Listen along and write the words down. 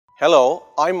Hello,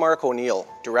 I'm Mark O'Neill,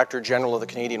 Director General of the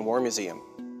Canadian War Museum.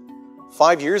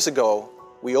 5 years ago,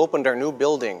 we opened our new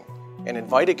building and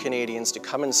invited Canadians to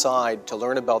come inside to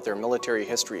learn about their military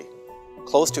history.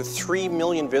 Close to 3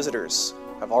 million visitors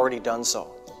have already done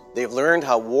so. They've learned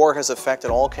how war has affected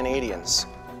all Canadians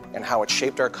and how it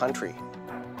shaped our country.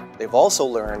 They've also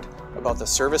learned about the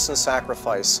service and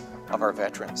sacrifice of our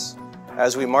veterans.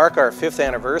 As we mark our 5th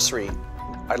anniversary,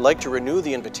 I'd like to renew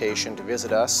the invitation to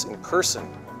visit us in person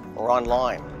or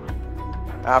online.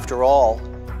 After all,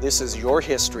 this is your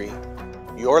history,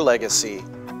 your legacy,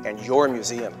 and your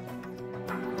museum.